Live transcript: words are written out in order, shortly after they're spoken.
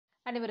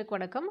அனைவருக்கும்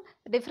வணக்கம்.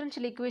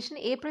 Differential equation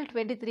April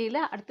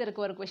 23ல அடுத்து இருக்க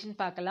ஒரு கொஸ்டின்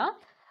பார்க்கலாம்.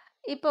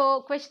 இப்போ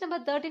கொஸ்டின்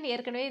நம்பர் 13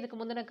 ஏற்கனவே இதுக்கு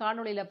முந்தின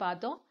காணொளியில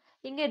பார்த்தோம்.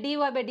 இங்க dy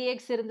by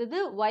dx இருந்தது,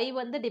 y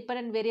வந்து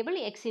dependent variable,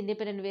 x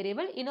independent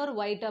variable, இன்னொரு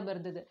y டேர்ம்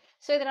இருந்தது.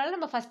 ஸோ இதனால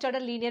நம்ம first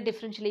order linear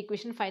differential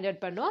equation find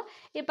out பண்ணோம்.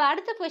 இப்போ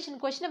அடுத்த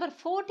கொஸ்டின் நம்பர்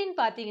 14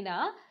 பார்த்தீங்கன்னா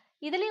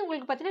இதுலேயும்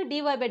உங்களுக்கு பார்த்தீங்கன்னா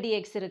dy by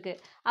dx இருக்கு.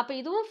 அப்போ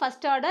இதுவும்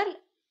first order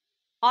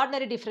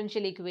ordinary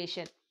differential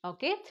equation.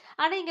 Okay,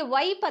 ஆனால் இங்கே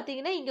y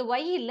பார்த்தீங்கன்னா இங்கே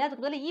y இல்லை,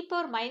 அதுக்கு பதில் e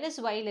பவர் மைனஸ்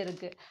ஒயில்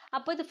இருக்குது.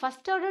 அப்போ இது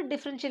ஃபர்ஸ்ட் ஆர்டர்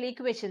டிஃபரன்ஷியல்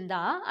ஈக்குவேஷன்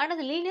தான், ஆனால்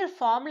அது லீனியர்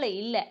ஃபார்மில்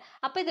இல்லை.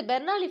 அப்போ இது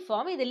பெர்னாலி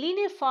ஃபார்ம், இது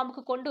லீனியர்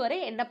ஃபார்முக்கு கொண்டு வர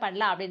என்ன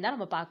பண்ணலாம் அப்படின்னு தான்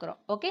நம்ம பார்க்குறோம்.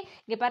 ஓகே,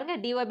 இங்கே பாருங்கள்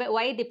dy by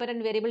y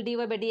dependent variable dy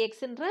by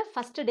dxன்ற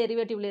first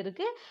டெரிவேட்டிவ்ல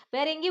இருக்குது.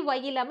 வேற எங்கேயும் y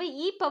இல்லாமல்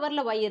e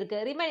பவரில் y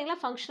இருக்குது,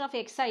 ரிமைனிங்லாம் ஃபங்க்ஷன் ஆஃப்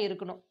எக்ஸாக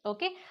இருக்கணும்.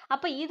 ஓகே,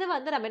 அப்போ இதை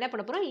வந்து நம்ம என்ன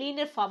பண்ண போகிறோம்,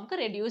 லீனியர்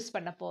ஃபார்முக்கு ரெடியூஸ்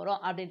பண்ண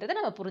போகிறோம் அப்படின்றத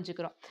நம்ம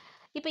புரிஞ்சுக்கிறோம்.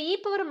 இப்போ e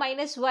பவர்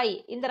மைனஸ் ஒய்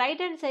இந்த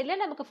ரைட் ஹேண்ட்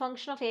சைடில் நமக்கு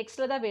ஃபங்க்ஷன் ஆஃப்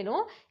எக்ஸில் தான்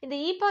வேணும். இந்த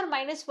e power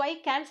minus Y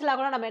cancel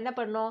ஆகணும். நம்ம என்ன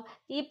பண்ணணும்,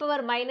 e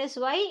பவர் மைனஸ்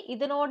ஒய்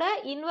இதனோட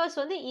இன்வர்ஸ்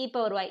வந்து e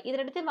பவர் ஒய், இது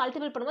ரெண்டுத்தையும்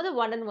மல்டிபிள் பண்ணும்போது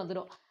 1ன்னு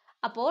வந்துடும்.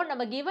 அப்போது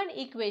நம்ம கிவன்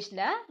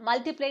ஈக்குவேஷனை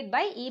multiplied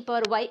by e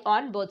power Y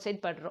on both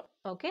side பண்ணுறோம்.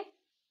 Okay,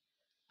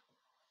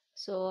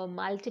 so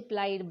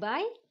multiplied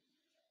by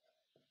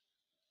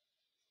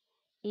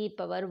e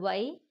power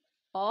Y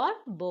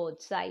on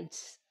both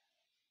sides.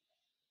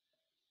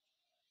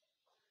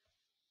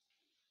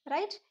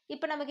 Right,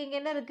 இப்போ நமக்கு இங்கே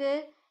என்ன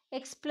இருக்குது,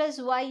 X plus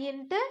Y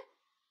into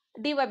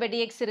dy by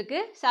dx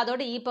இருக்குது. ஸோ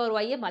அதோட இ பவர்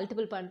ஒய்யை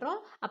மல்டிபிள் பண்ணுறோம்.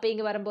 அப்போ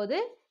இங்கே வரும்போது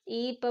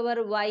e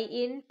power Y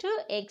into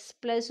X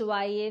plus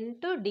Y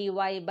into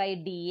dy by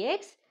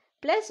dx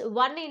plus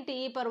 1 into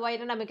e power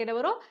ஒய்னா நமக்கு என்ன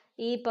வரும்,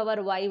 இ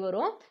பவர் ஒய்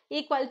வரும்,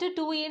 equal to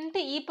 2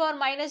 into e power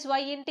minus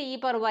Y into e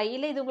power Y.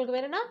 இல்லை இது உங்களுக்கு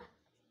வேணும்னா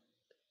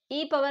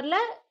இ பவரில்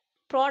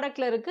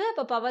ப்ராடக்டில் இருக்குது,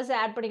 அப்போ பவர்ஸை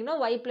ஆட்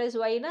பண்ணிக்கணும். Y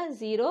plus ஒய்னா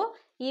 0,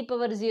 e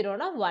power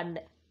 0னா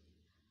 1.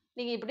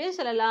 நீங்கள் இப்படியும்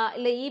சொல்லலாம்,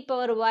 இல்லை இ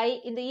பவர் ஒய்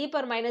இந்த இ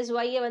பவர் மைனஸ்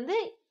ஒய்யை வந்து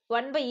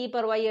 1 பை இ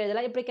பவர் ஒய்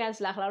எழுதலாம், இப்படி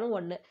கேன்சல் ஆகலாம்னு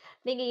 1.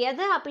 நீங்கள்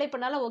எதை அப்ளை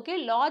பண்ணாலும் ஓகே,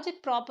 லாஜிக்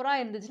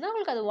ப்ராப்பராக இருந்துச்சுன்னா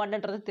உங்களுக்கு அது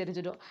 1ன்றது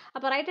தெரிஞ்சிடும்.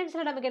 அப்போ ரைட் ஹேண்ட்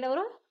சைடில் நமக்கு என்ன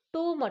வரும்,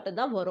 2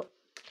 மட்டும்தான் வரும்.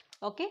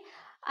 ஓகே,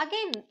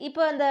 அகெயின்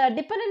இப்போ அந்த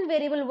டிபெண்டன்ட்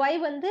வேரியபிள் ஒய்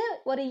வந்து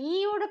ஒரு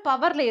ஈயோட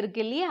பவரில்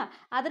இருக்குது இல்லையா,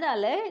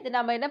 அதனால இது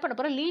நம்ம என்ன பண்ண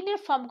போகிறோம்,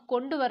 லீனியர் ஃபார்முக்கு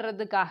கொண்டு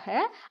வர்றதுக்காக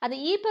அந்த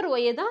இ பவர்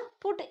ஒய்யை தான்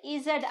புட்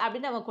இசட்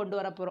அப்படின்னு நம்ம கொண்டு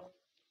வர போகிறோம்.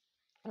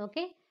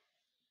 Okay,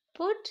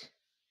 put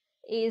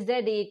z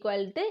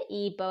equal to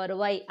e power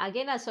y.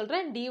 Again நான்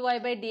சொல்கிறேன், dy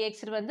by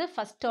dx வந்து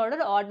first order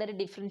ordinary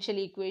differential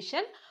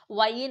equation.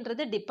 y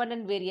ன்றது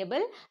dependent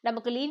variable.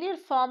 நமக்கு linear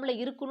formல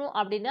இருக்கணும்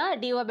அப்படின்னா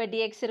dy by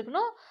dx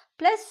இருக்கணும்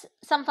plus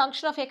some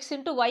function of x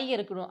into y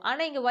இருக்கணும்.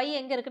 ஆனால் இங்கே y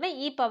எங்கே இருக்குன்னா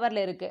e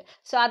பவரில் இருக்குது.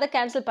 ஸோ அதை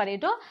கேன்சல்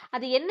பண்ணிட்டோம்.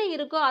 அது என்ன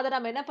இருக்கோ அதை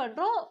நம்ம என்ன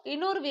பண்ணுறோம்,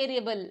 இன்னொரு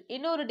வேரியபிள்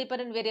இன்னொரு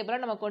டிபெண்டன்ட்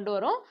வேரியபிளாக நம்ம கொண்டு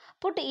வரோம்.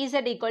 Put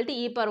z equal to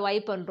e power y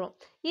பண்ணுறோம்.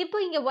 இப்போ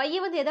இங்கே y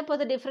வந்து எதை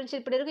பொறுத்து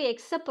டிஃப்ரென்ஷியேட் பண்ணியிருக்கோம்,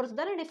 எக்ஸை பொறுத்து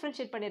தானே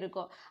டிஃப்ரென்ஷியேட்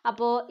பண்ணியிருக்கோம்.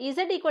 அப்போது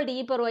z equal to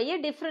e power y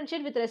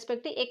differentiate with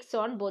respect to x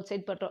on both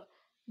side பண்ணுறோம்.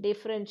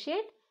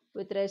 Differentiate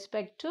with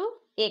respect to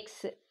x.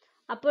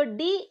 அப்போ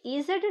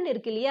dz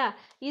இருக்கு இல்லையா,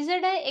 z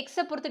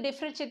எக்ஸை பொறுத்து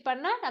டிஃப்ரென்ஷியேட்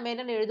பண்ணால் நம்ம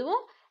என்னென்னு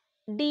எழுதுவோம்,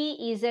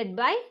 dz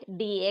by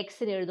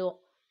dxன்னு எழுதுவோம்.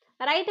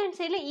 ரைட் ஹேண்ட்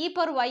சைடில் இ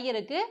பவர் ஒய்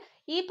இருக்குது,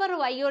 இ பவர்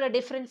ஒய்யோட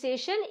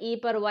டிஃப்ரென்சியேஷன் இ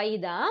பவர் ஒய்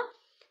தான்.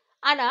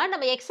 ஆனால்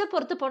நம்ம எக்ஸை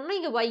பொறுத்து பண்ணணும்,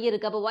 இங்கே ஒய்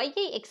இருக்குது. அப்போ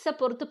ஒய்யை எக்ஸை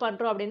பொறுத்து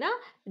பண்ணுறோம் அப்படின்னா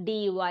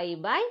dy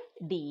by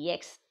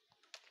dx.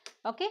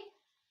 ஓகே,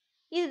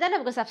 இதுதான்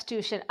நமக்கு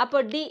சப்ஸ்டியூஷன். அப்போ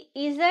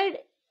dz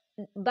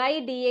by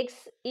dx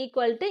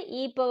equal to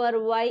e power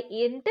Y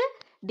into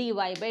dy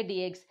by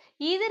dx.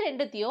 இது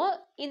ரெண்டுத்தையும்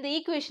இந்த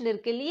ஈக்குவேஷன்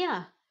இருக்கு இல்லையா,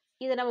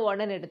 இதை நம்ம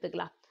உடனே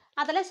எடுத்துக்கலாம்.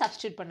 அதெல்லாம்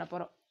சப்ஸ்டியூட் பண்ண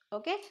போகிறோம்.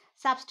 Okay,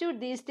 substitute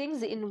these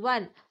things in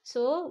 1.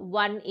 So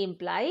 1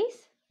 implies,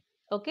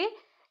 okay,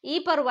 e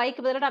power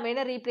ஒய்க்கு பதிலாக நம்ம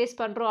என்ன ரீப்ளேஸ்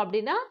பண்ணுறோம்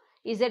அப்படின்னா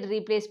z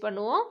ரீப்ளேஸ்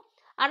பண்ணுவோம்.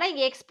 ஆனால்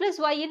இங்கே X plus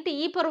Y into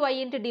e power Y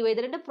into dy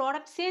இது ரெண்டு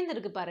ப்ராடக்ட் சேர்ந்து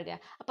இருக்குது பாருங்கள்.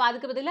 அப்போ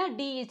அதுக்கு பதிலாக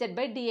dz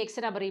by dx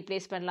நம்ம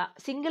ரீப்ளேஸ் பண்ணலாம்.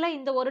 சிங்கிளாக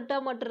இந்த ஒரு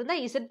டேர்ம் மட்டும்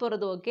இருந்தால் z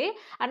போகிறது ஓகே,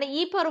 ஆனால்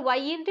e power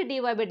Y into dy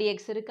by dx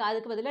இருக்குது,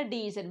 அதுக்கு பதிலாக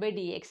dz by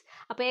dx.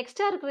 அப்போ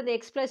எக்ஸ்ட்ரா இருக்கிற இந்த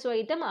எக்ஸ் ப்ளஸ்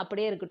ஒய் டேர்ம்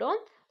அப்படியே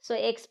இருக்கட்டும். So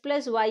X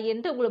plus Y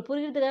into உங்களுக்கு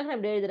புரிகிறதுக்காக நான்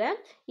இப்படி எழுதுகிறேன்,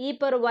 e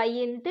power Y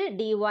into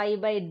dy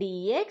by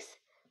dx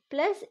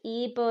plus e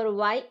power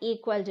Y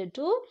equal to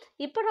 2.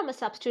 இப்போ நம்ம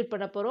சப்ஸ்டியூட்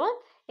பண்ண போகிறோம்.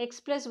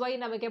 எக்ஸ் ப்ளஸ்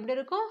ஒய் நமக்கு எப்படி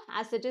இருக்கும்,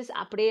 ஆஸ் இட் இஸ்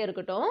அப்படியே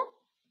இருக்கட்டும்.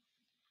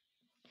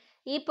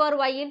 E power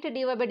Y into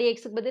dy by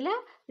dxக்கு பதிலாக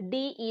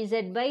dz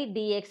by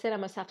dx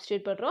நம்ம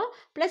சப்ஸ்டியூட் பண்ணுறோம்.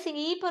 ப்ளஸ்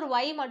இங்கே இ பவர்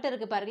ஒய் மட்டும்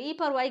இருக்குது பாருங்கள், இ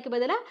பவர் ஒய்க்கு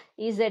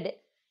பதிலாக z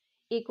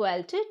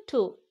ஈக்குவல் டு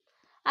 2.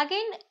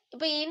 அகெயின்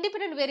இப்போ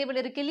இண்டிபெண்டன்ட் வேரியபிள்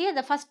இருக்கு இல்லையா,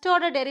 இந்த ஃபர்ஸ்ட்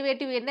ஆர்டர்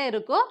டெரிவேட்டிவ் என்ன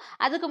இருக்கோ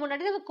அதுக்கு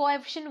முன்னாடி நம்ம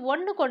கோஎஃபிஷியன்ட்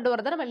 1 கொண்டு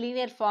வரதை நம்ம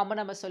லீனியர் ஃபார்மை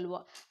நம்ம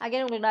சொல்லுவோம்.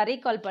 அகெயின் உங்களுக்கு நான்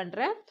ரீகால்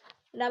பண்ணுறேன்,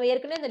 நம்ம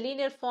ஏற்கனவே இந்த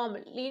linear form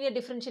linear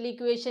differential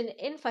equation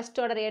in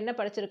first order என்ன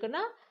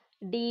படிச்சிருக்குன்னா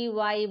dy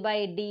by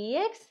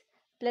dx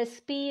ப்ளஸ்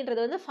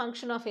pன்றது வந்து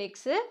function of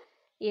x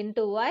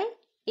into y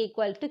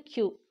equal to q.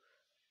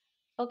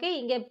 Okay,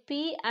 இங்கே p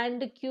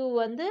and q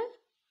வந்து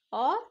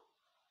are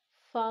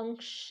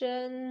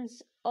functions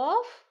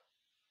of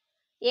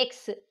x.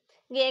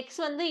 இங்கே x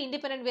வந்து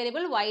இண்டிபெண்டன்ட்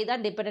வேரியபிள், y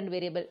தான் dependent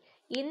variable.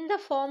 இந்த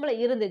ஃபார்மில்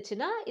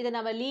இருந்துச்சுன்னா இதை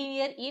நம்ம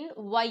லீனியர் இன்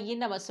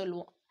ஒய்ன்னு நம்ம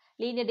சொல்லுவோம்.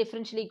 லீனியர்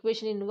டிஃபரன்ஷியல்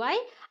ஈக்குவேஷன் இன் y.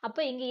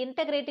 அப்போ இங்கே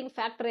இன்டகிரேட்டிங்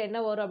ஃபேக்டர்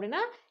என்ன வரும்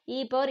அப்படின்னா e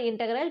power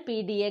integral p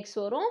dx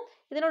வரும்.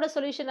 இதனோட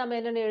சொல்யூஷன் நம்ம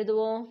என்னென்னு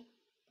எழுதுவோம்?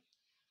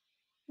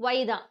 y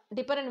தான்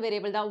டிபெண்டன்ட்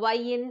வேரியபிள் தான், y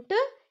into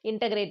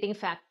integrating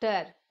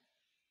factor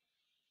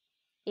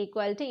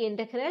equal to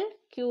integral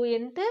q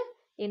into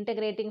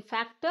integrating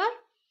factor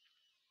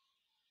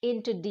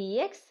into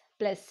dx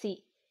plus c.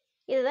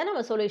 இதுதான்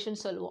நம்ம சொல்யூஷன்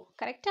சொல்லுவோம்.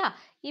 கரெக்டா?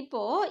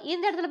 இப்போ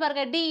இந்த இடத்துல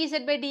பாருங்க dz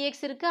by dx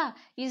இருக்கா?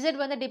 z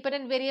வந்து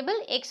டிபெண்டன்ட் வேரியபிள்,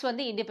 x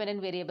வந்து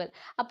இண்டிபெண்டன்ட் வேரியபிள்.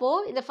 அப்போ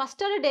இந்த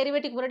ஃபர்ஸ்ட் ஆர்டர்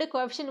டெரிவேட்டிவ் முன்னாடி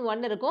கோஎஃபிஷியன்ட்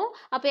 1 இருக்கும்.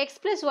 அப்போ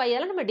x plus y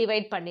ஆல நம்ம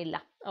டிவைட்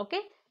பண்ணிடலாம்.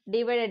 Okay,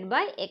 divided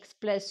by x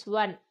plus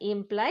 1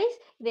 implies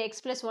இந்த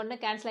x plus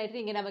 1 கேன்சல்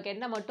ஆயிட்டு இங்கே நமக்கு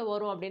என்ன மட்டும்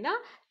வரும் அப்படின்னா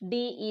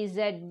dz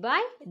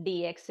by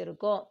dx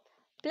இருக்கும்.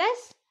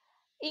 ப்ளஸ்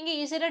இங்கே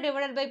z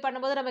டிவைடட் பை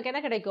பண்ணும்போது நமக்கு என்ன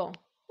கிடைக்கும்?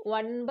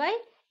 1 by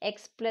x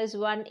plus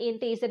 1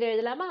 into z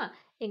எழுதலாமா?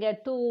 இங்கே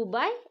 2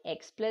 by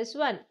x plus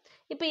 1.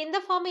 இப்போ இந்த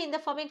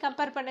ஃபார்மையும்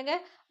கம்பேர் பண்ணுங்க.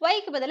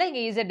 yக்கு பதிலாக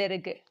இங்கே z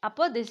இருக்கு.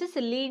 அப்போ this is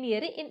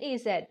linear in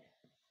z.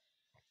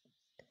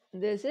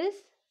 This is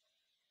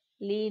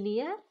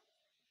linear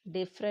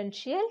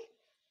differential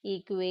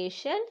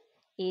equation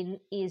in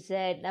z.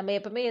 நம்ம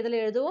எப்பவுமே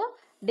எதில் எழுதுவோம்?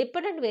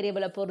 டிபெண்டன்ட்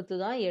வேரியபிளை பொறுத்து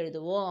தான்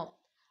எழுதுவோம்.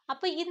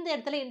 அப்போ இந்த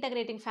இடத்துல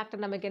இன்டகிரேட்டிங்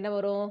ஃபேக்டர் நமக்கு என்ன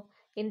வரும்?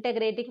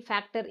 Integrating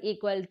factor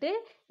equal to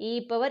e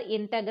power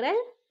integral,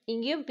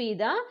 இங்கேயும் p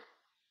தான்,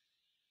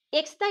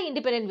 x தான்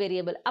இண்டிபெண்டன்ட்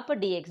வேரியபிள், அப்போ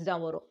dx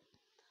தான் வரும்.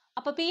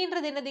 அப்போ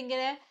pன்றது என்னது? இங்கே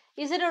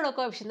z-ஓட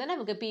கோஎஃபிஷியன்ட் தான்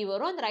நமக்கு p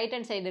வரும். அந்த ரைட்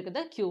ஹேண்ட் சைடு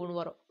இருக்குது qன்னு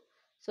வரும்.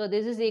 So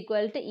this is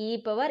equal to e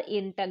power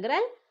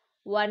integral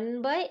 1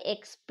 by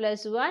x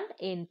plus 1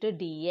 into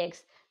dx.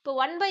 இப்போ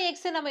 1 by x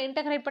நம்ம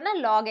இன்டகிரேட் பண்ணால்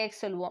log x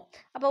சொல்லுவோம்.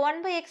 அப்போ 1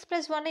 by x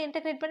plus 1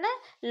 இன்டகிரேட் பண்ணால்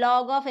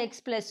log of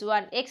x plus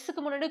 1.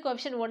 xக்கு முன்னாடி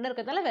கோஎஃபிஷியன்ட் 1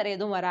 இருக்கிறதுனால வேறு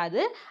எதுவும்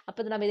வராது.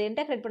 அப்போ நம்ம இதை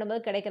இன்டகிரேட்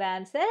பண்ணும்போது கிடைக்கிற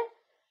ஆன்சர்,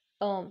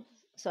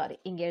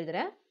 இங்கே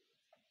எழுதுகிறேன்,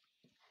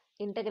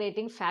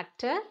 இன்டகிரேட்டிங்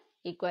ஃபேக்டர்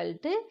ஈக்குவல்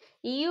டு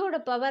ஈயோட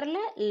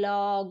பவரில்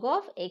log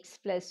of x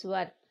plus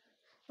 1.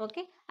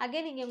 Okay,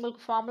 again இங்கே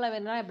உங்களுக்கு ஃபார்முலா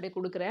வேணும்னா இப்படி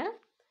கொடுக்குறேன்.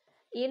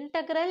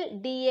 இன்டகிரல்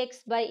dx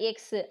by x,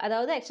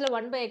 அதாவது ஆக்சுவலாக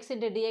 1 by x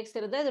into dx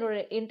இருந்தால் இதோட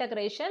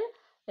இன்டகிரேஷன்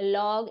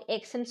log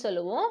x ன்னு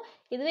சொல்லுவோம்.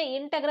 இதுவே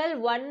integral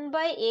 1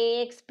 by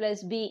ax plus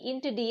b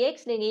into dx,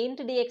 நீங்கள்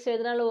into dx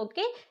எழுதினாலும்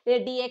ஓகே, இல்லை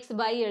dx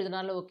by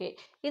எழுதினாலும் ஓகே.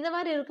 இந்த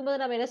மாதிரி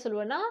இருக்கும்போது நம்ம என்ன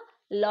சொல்லுவோம்னா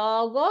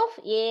log of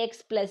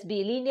ax plus b,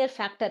 linear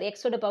factor,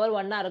 xோட power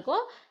 1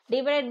 இருக்கும்,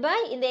 டிவைட் பை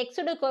இந்த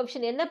xோட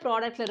கோஎஃபிஷியன்ட் என்ன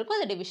ப்ராடக்ட்டில் இருக்கோ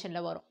அது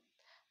டிவிஷனில் வரும்.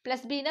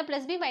 ப்ளஸ் பினா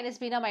ப்ளஸ் பி, மைனஸ்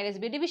பினா மைனஸ்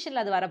பி, டிவிஷனில்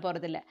அது வர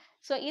போகிறதில்ல.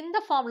 ஸோ இந்த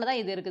ஃபார்மில் தான்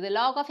இது இருக்குது,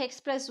 log of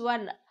x plus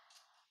 1.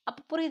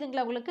 அப்போ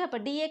புரியுதுங்களா உங்களுக்கு? அப்போ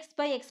dx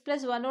by x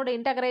plus 1ஓட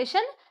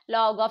integration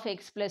log of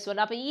x plus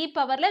 1. அப்போ e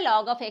பவரில்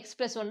log of x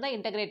plus 1 தான்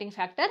இன்டகிரேட்டிங்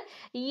ஃபேக்டர்.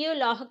 ஈயோ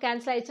log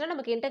கேன்சல் ஆயிடுச்சுன்னா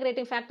நமக்கு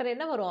இன்டகிரேட்டிங் ஃபேக்டர்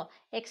என்ன வரும்?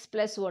 x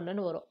plus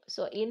 1ன்னு வரும்.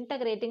 So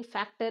integrating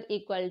factor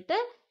equal to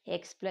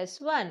x plus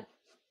 1.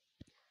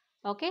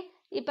 Okay,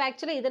 இப்போ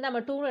ஆக்சுவலி இதை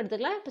நம்ம 2ன்னு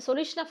எடுத்துக்கலாம். இப்போ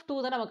சொல்யூஷன் ஆஃப்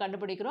 2 தான் நம்ம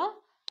கண்டுபிடிக்கிறோம்.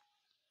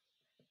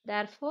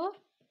 therefore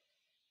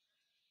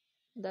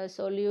the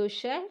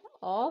solution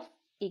of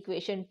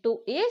equation 2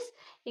 is,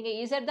 இங்கே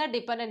z தான்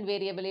dependent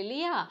variable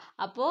இல்லையா?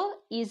 அப்போ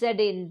z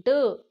into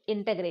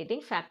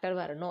integrating factor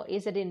வரணும்.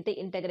 z into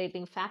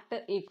integrating factor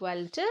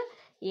equal to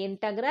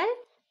integral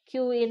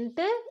q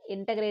into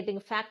integrating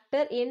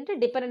factor into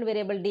dependent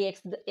variable dx,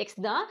 x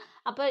தான்.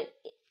 அப்போ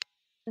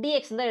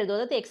dx தான்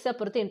எழுதுவது, x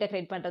பொறுத்து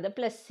integrate பண்ணுறது,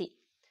 plus c.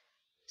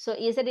 So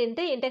z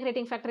into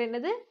integrating factor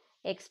என்னது?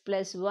 x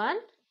plus 1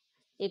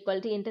 equal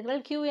to integral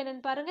q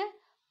என்னன்னு பாருங்க.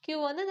 q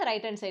வந்து இந்த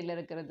ரைட் ஹேண்ட் சைடில்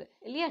இருக்கிறது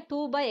இல்லையா?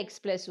 2 by x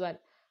plus 1.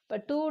 இப்போ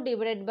 2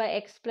 divided by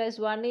x plus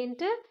 1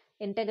 into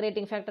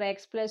integrating factor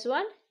x plus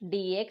 1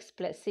 dx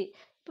plus c.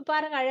 இப்போ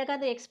பாருங்கள் அழகாக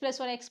அந்த x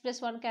plus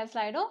 1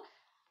 கேன்சல் ஆகிடும்.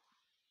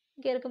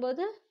 இங்கே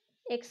இருக்கும்போது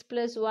x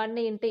plus 1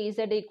 into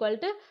z equal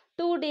to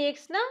 2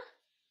 dxனா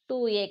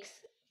 2x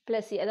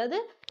plus c. அதாவது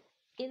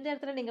இந்த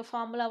இடத்துல நீங்கள்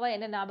ஃபார்முலாவாக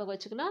என்ன ஞாபகம்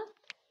வச்சுக்கணும்?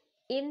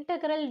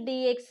 இன்டகிரல்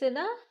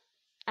dxனா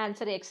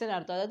ஆன்சர் xன்னு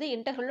அர்த்தம். அதாவது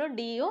இன்டகிரலும்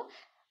டியும்,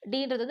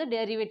 டின்றது வந்து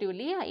டெரிவேட்டிவ்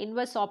இல்லையா?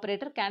 இன்வர்ஸ்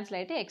ஆப்ரேட்டர் கேன்சல்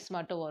ஆகிட்டு x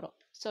மட்டும் வரும்.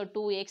 So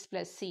 2x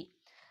plus c.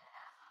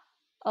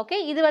 Okay,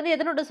 இது வந்து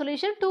எதனோட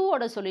சொல்யூஷன்?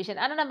 2ஓட சொல்யூஷன்.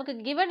 ஆனால் நமக்கு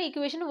கிவன்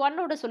ஈக்குவேஷன்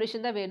 1ஓட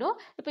சொல்யூஷன் தான் வேணும்.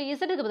 இப்போ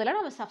இசட்டுக்கு பதிலாக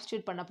நம்ம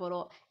சப்ஸ்டியூட் பண்ண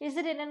போகிறோம்.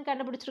 இசட் என்னென்னு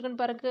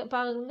கண்டுபிடிச்சிருக்குன்னு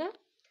பாருங்க.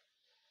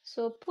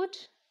 So put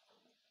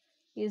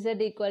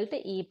z equal to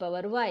e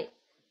power y.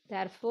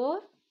 therefore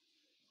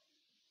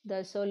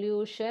the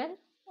solution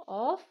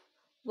of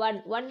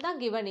 1 தான்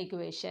given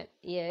equation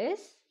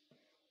is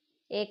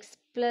x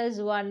plus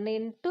 1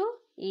 into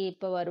e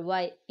power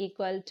y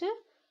equal to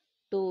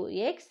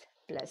 2x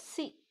plus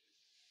c.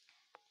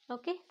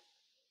 okay,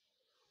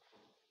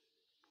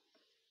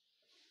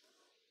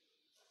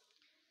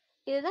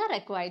 இதுதான்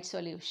required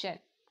solution.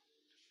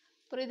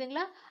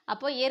 புரியுதுங்களா?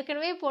 அப்போ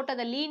ஏற்கனவே போட்ட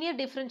அந்த லீனியர்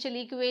டிஃபரன்ஷியல்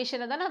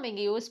ஈக்குவேஷனை தான் நம்ம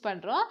இங்கே யூஸ்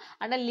பண்ணுறோம்.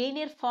 ஆனால்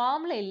லீனியர்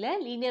ஃபார்மில் இல்லை,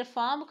 லீனியர்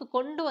ஃபார்முக்கு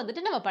கொண்டு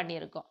வந்துட்டு நம்ம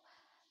பண்ணியிருக்கோம்.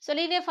 ஸோ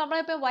லீனியர்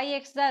ஃபார்மில் இப்போ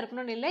yx தான்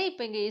இருக்கணும்னு இல்லை,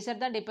 இப்போ இங்கே z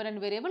தான்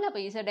டிபெண்டன்ட் வேரியபிள்.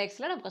 அப்போ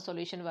zxல நமக்கு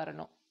சொல்யூஷன்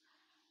வரணும்.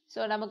 ஸோ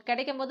நமக்கு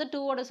கிடைக்கும் போது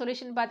 2ஓட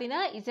சொல்யூஷன்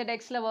பார்த்தீங்கன்னா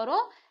ZXல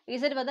வரும்.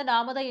 Z வந்து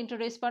நாம தான்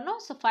இன்ட்ரோடியூஸ்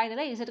பண்ணோம். ஸோ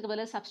ஃபைனலாக Zக்கு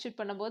பதிலாக சப்ஸ்டியூட்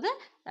பண்ணும்போது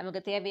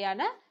நமக்கு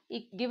தேவையான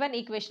கிவன்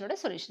ஈக்குவேஷனோட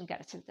சொல்யூஷன்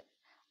கிடைச்சிருது.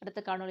 அடுத்த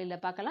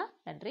காணொளியில் பார்க்கலாம்.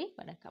 நன்றி,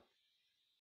 வணக்கம்.